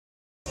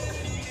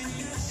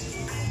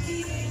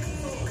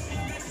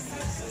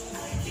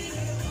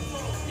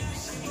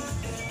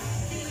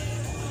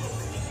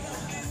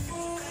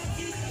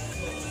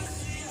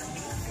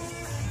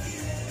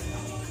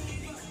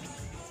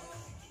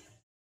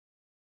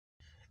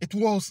It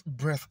was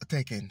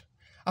breathtaking,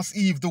 as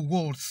if the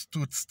world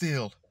stood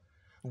still,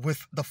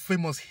 with the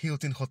famous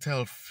Hilton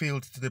Hotel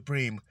filled to the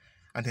brim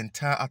and the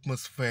entire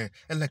atmosphere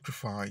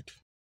electrified.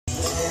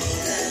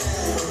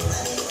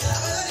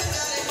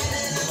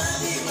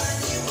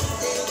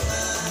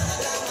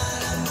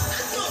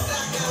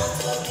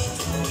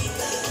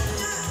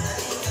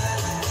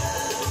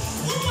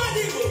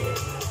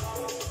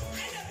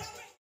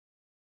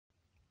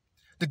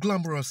 The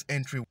glamorous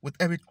entry with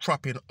every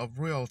trapping of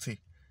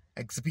royalty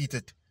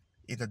exhibited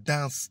in the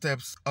dance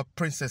steps of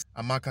Princess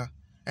Amaka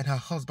and her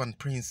husband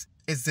Prince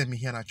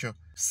Ezemihianacho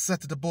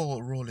set the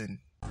ball rolling.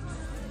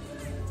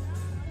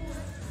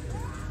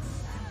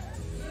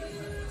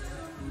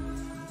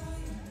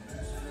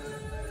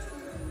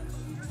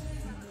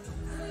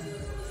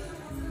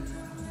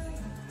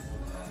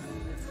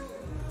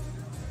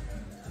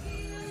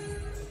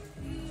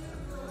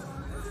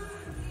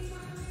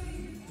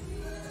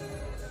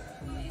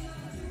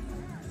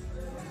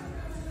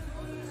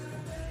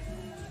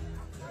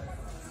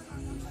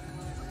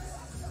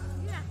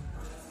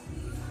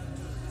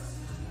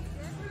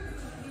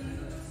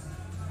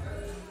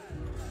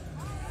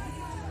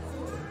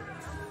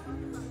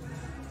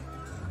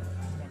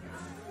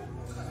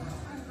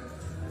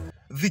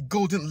 The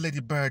golden lady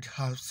bared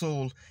her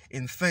soul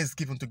in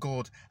thanksgiving to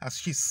God as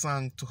she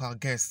sang to her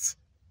guests.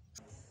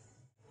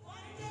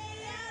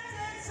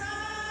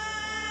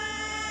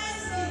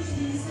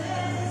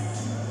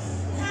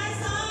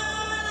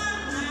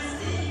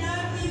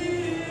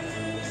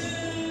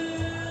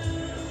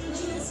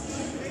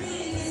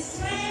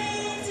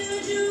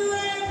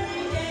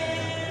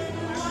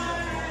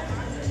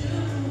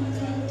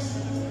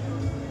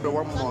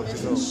 One more to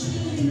go.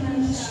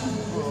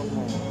 One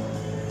more.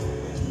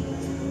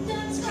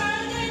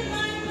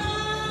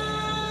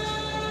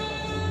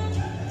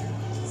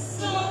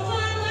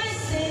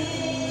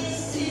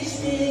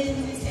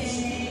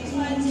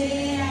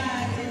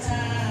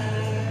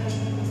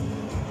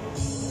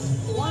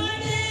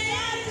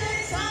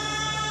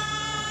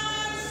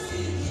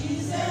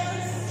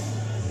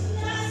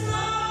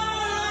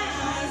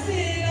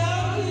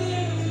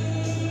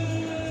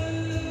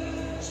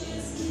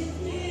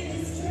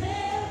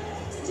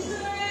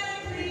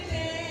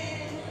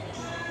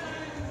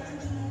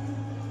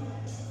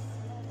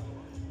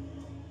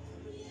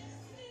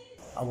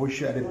 I wish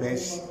her the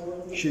best.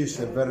 She's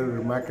a very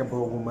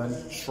remarkable woman,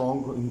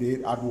 strong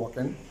indeed,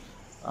 hardworking,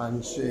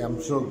 and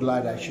I'm so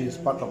glad that she is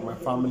part of my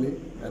family.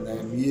 And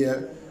I'm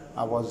here.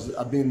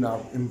 I've been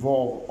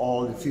involved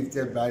all the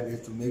 50th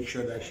birthday to make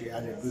sure that she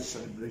had a good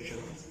celebration,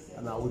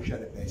 and I wish her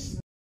the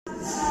best.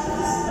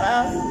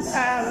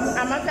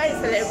 Amaka is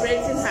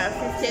celebrating her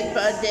 50th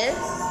birthday.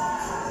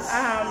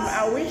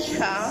 I wish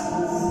her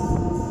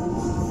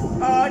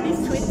all the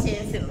sweet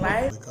things in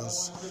life.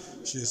 Because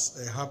she's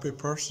a happy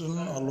person,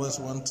 always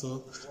want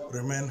to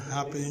remain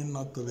happy,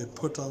 not to be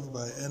put off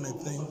by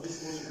anything,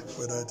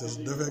 whether it is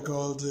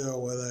difficulty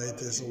or whether it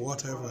is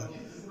whatever.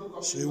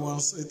 She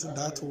wants it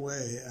that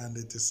way, and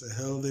it is a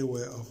healthy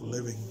way of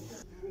living.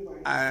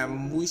 I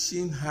am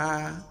wishing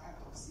her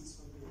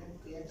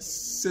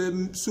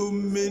so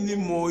many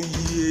more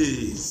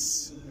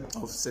years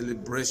of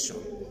celebration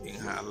in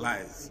her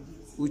life,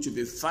 which will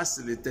be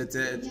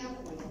facilitated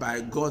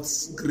by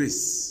God's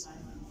grace,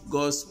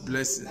 God's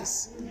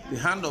blessings. The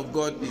hand of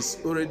God is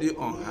already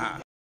on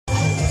her.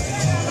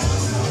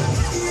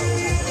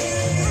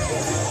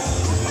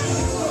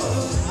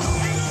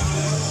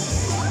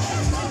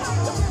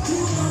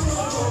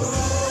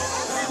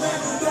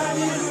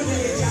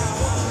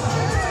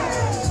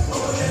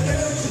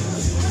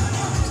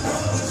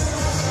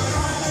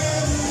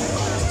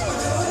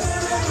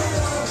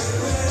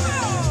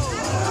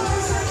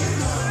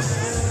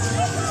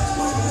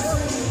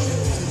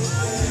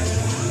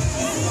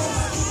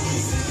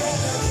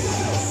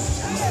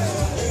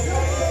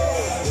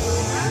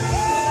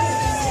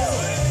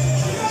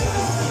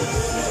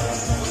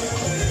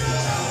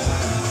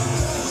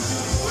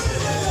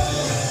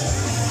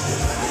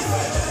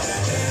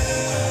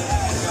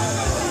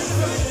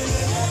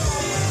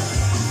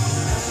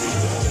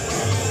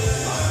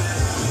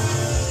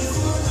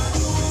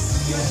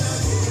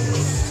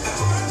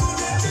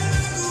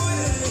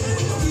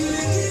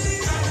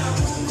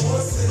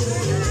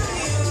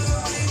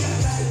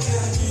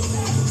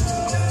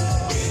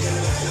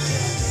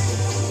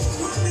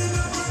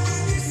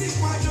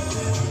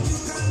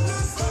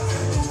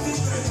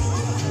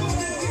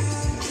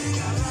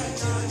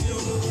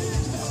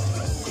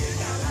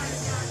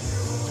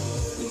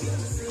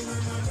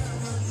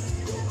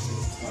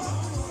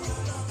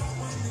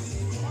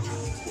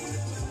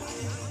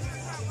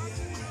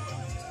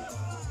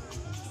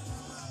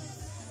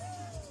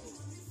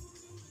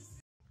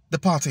 The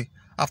party,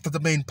 after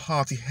the main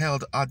party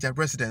held at their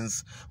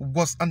residence,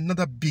 was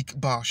another big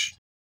bash.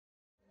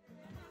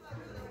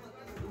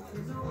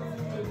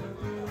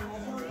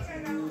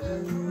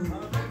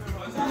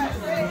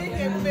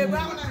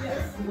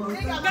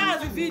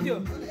 Guys,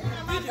 video.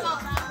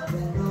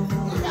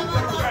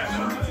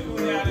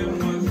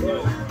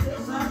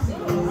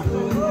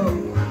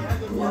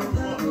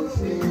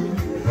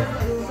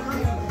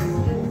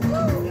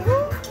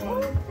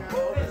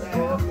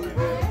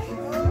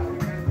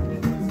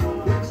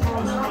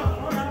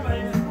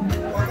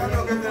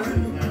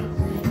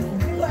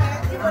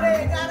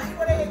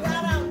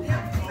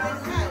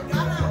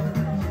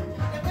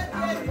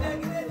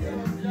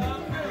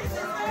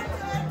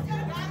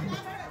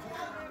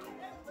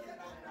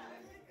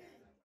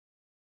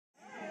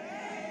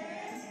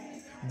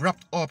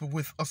 wrapped up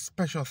with a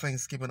special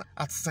Thanksgiving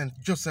at St.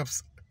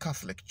 Joseph's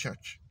Catholic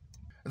Church.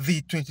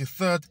 The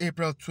 23rd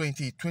April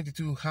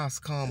 2022 has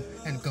come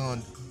and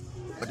gone,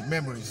 but the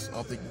memories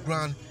of the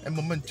grand and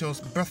momentous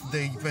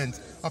birthday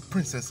event of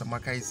Princess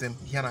Amaka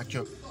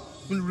Iheanacho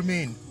will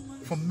remain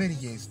for many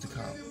years to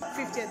come.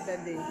 50th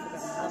birthday.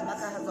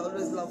 Amaka has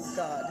always loved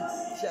God.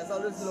 She has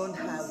always loaned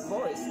her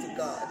voice to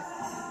God.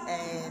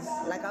 And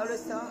like I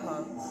always tell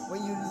her,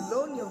 when you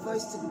loan your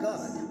voice to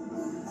God,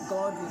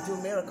 God will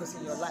do miracles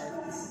in your life.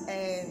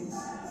 And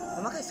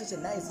Amaka is such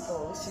a nice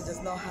girl. She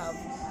does not have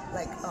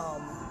like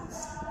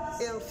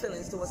ill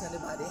feelings towards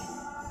anybody.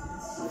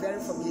 Very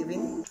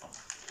forgiving.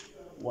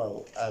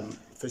 Well,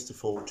 first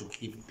of all, to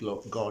give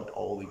God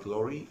all the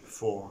glory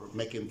for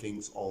making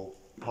things all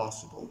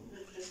possible.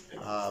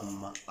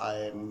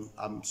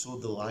 I'm so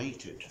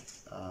delighted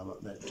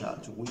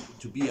that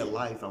to be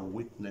alive and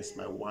witness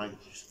my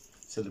wife's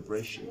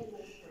celebration,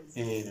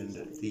 and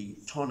the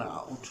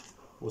turnout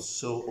was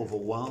so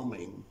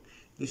overwhelming.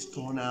 This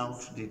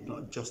turnout did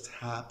not just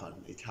happen;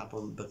 it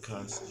happened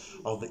because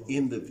of the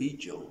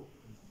individual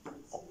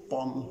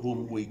upon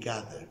whom we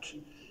gathered.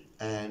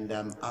 And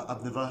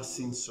I've never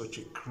seen such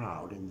a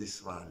crowd in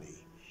this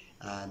rally,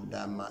 and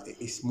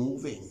it's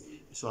moving.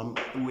 So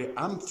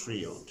I'm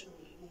thrilled,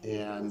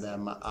 and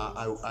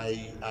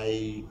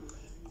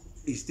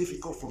it's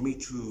difficult for me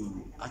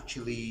to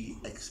actually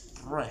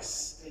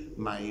express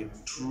my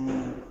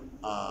true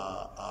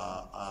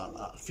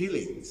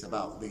feelings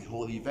about the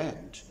whole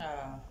event.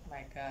 Oh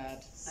my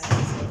God, I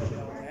just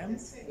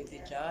overwhelmed with the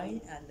joy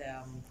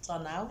and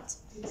turnout.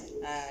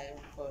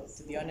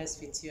 To be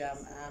honest with you,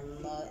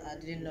 I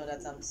didn't know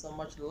that I'm so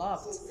much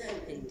loved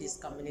in this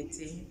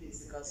community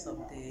because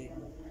of the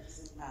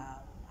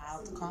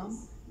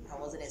outcome. I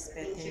wasn't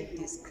expecting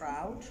this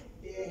crowd,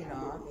 in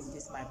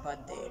this my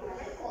birthday.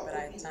 But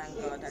I thank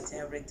God that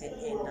everything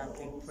ended up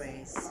in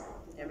praise.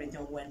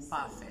 Everything went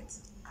perfect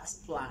as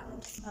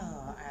planned.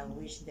 Oh, I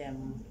wish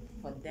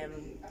for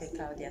them take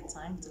out their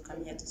time to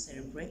come here to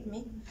celebrate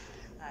me.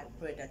 I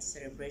pray that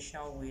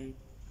celebration will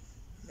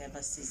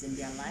never cease in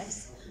their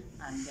lives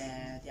and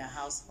their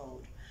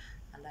household.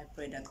 And I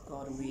pray that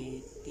God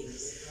will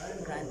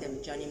grant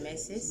them journey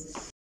mercies.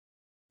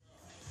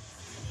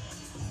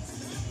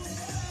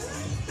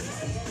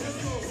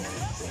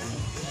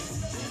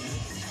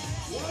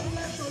 One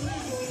leg to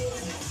leave.